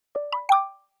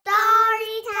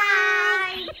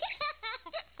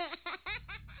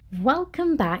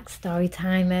Welcome back,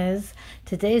 Storytimers.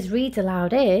 Today's read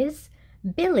aloud is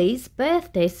Billy's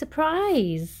Birthday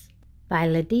Surprise by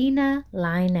LaDena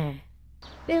Laine.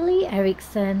 Billy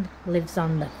Erickson lives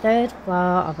on the third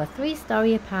floor of a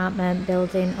 3-story apartment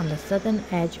building on the southern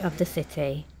edge of the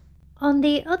city. On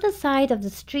the other side of the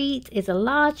street is a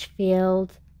large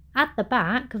field. At the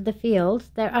back of the field,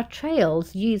 there are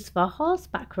trails used for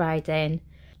horseback riding.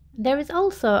 There is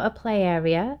also a play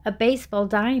area, a baseball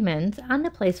diamond, and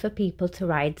a place for people to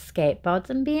ride skateboards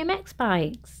and BMX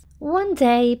bikes. One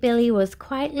day, Billy was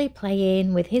quietly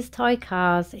playing with his toy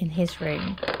cars in his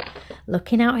room.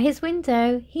 Looking out his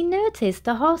window, he noticed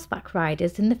the horseback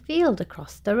riders in the field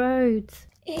across the road.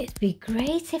 It'd be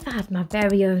great if I had my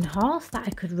very own horse that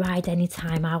I could ride any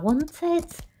time I wanted.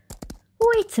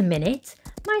 Wait a minute,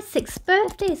 my 6th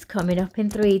birthday's coming up in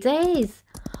 3 days.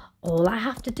 All I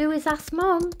have to do is ask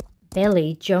Mum.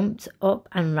 Billy jumped up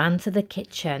and ran to the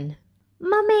kitchen.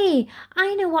 Mummy,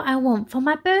 I know what I want for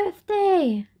my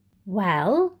birthday.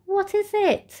 Well, what is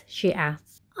it? She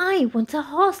asked. I want a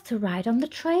horse to ride on the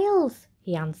trails,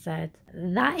 he answered.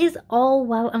 That is all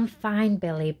well and fine,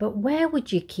 Billy, but where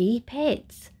would you keep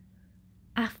it?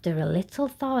 After a little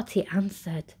thought, he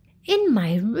answered, in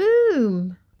my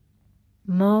room.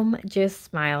 Mum just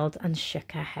smiled and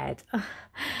shook her head.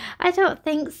 I don't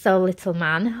think so, little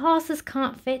man. Horses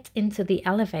can't fit into the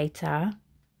elevator.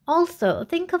 Also,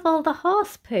 think of all the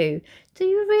horse poo. Do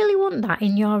you really want that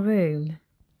in your room?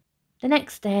 The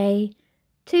next day,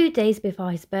 2 days before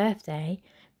his birthday,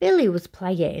 Billy was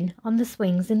playing on the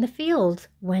swings in the field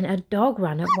when a dog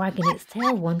ran up wagging its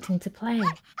tail wanting to play.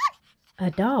 A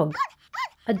dog?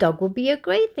 A dog would be a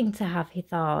great thing to have, he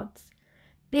thought.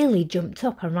 Billy jumped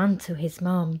up and ran to his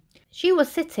mum. She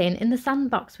was sitting in the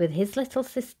sandbox with his little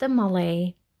sister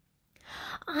Molly.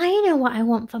 I know what I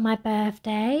want for my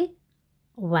birthday.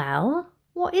 Well,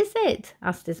 what is it?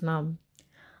 Asked his mum.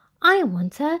 I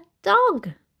want a dog.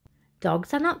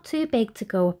 Dogs are not too big to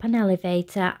go up an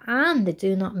elevator and they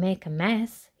do not make a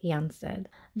mess, he answered.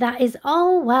 That is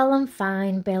all well and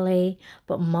fine, Billy,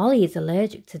 but Molly is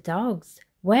allergic to dogs.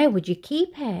 Where would you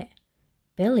keep it?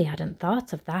 Billy hadn't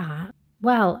thought of that.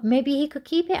 Well, maybe he could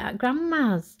keep it at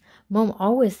Grandma's. Mum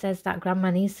always says that Grandma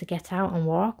needs to get out and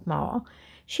walk more.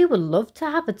 She would love to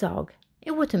have a dog.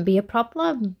 It wouldn't be a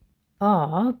problem.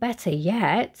 Or, better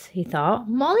yet, he thought,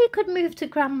 Molly could move to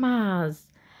Grandma's.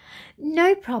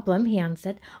 No problem, he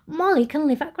answered. Molly can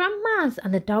live at Grandma's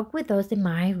and the dog with us in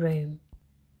my room.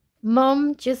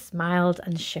 Mum just smiled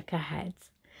and shook her head.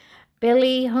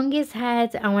 Billy hung his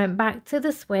head and went back to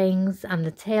the swings and the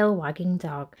tail-wagging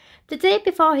dog. The day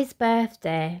before his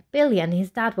birthday, Billy and his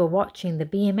dad were watching the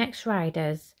BMX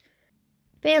riders.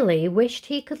 Billy wished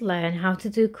he could learn how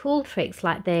to do cool tricks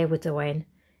like they were doing.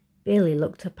 Billy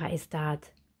looked up at his dad.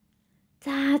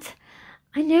 Dad,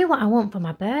 I know what I want for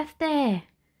my birthday.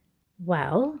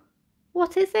 Well,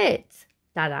 what is it?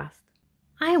 Dad asked.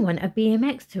 I want a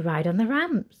BMX to ride on the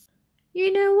ramps.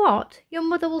 You know what your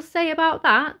mother will say about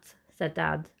that? Said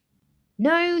Dad.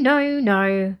 No, no,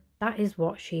 no, that is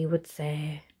what she would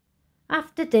say.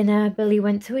 After dinner, Billy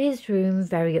went to his room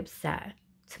very upset.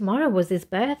 Tomorrow was his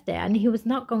birthday and he was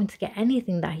not going to get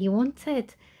anything that he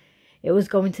wanted. It was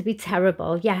going to be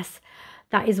terrible. Yes,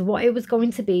 that is what it was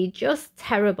going to be, just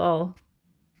terrible.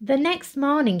 The next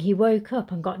morning he woke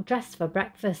up and got dressed for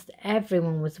breakfast.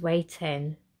 Everyone was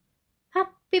waiting.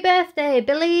 Happy birthday,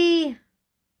 Billy!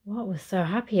 What was so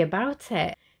happy about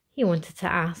it? He wanted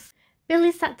to ask.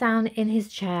 Billy sat down in his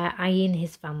chair, eyeing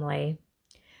his family.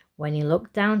 When he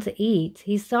looked down to eat,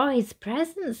 he saw his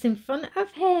presents in front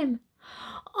of him.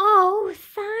 Oh,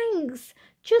 thanks!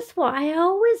 Just what I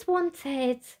always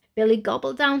wanted. Billy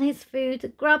gobbled down his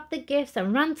food, grabbed the gifts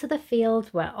and ran to the field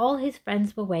where all his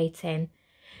friends were waiting.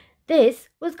 This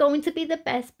was going to be the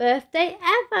best birthday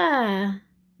ever!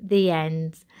 The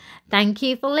end. Thank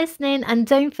you for listening and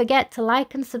don't forget to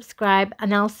like and subscribe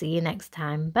and I'll see you next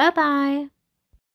time. Bye bye.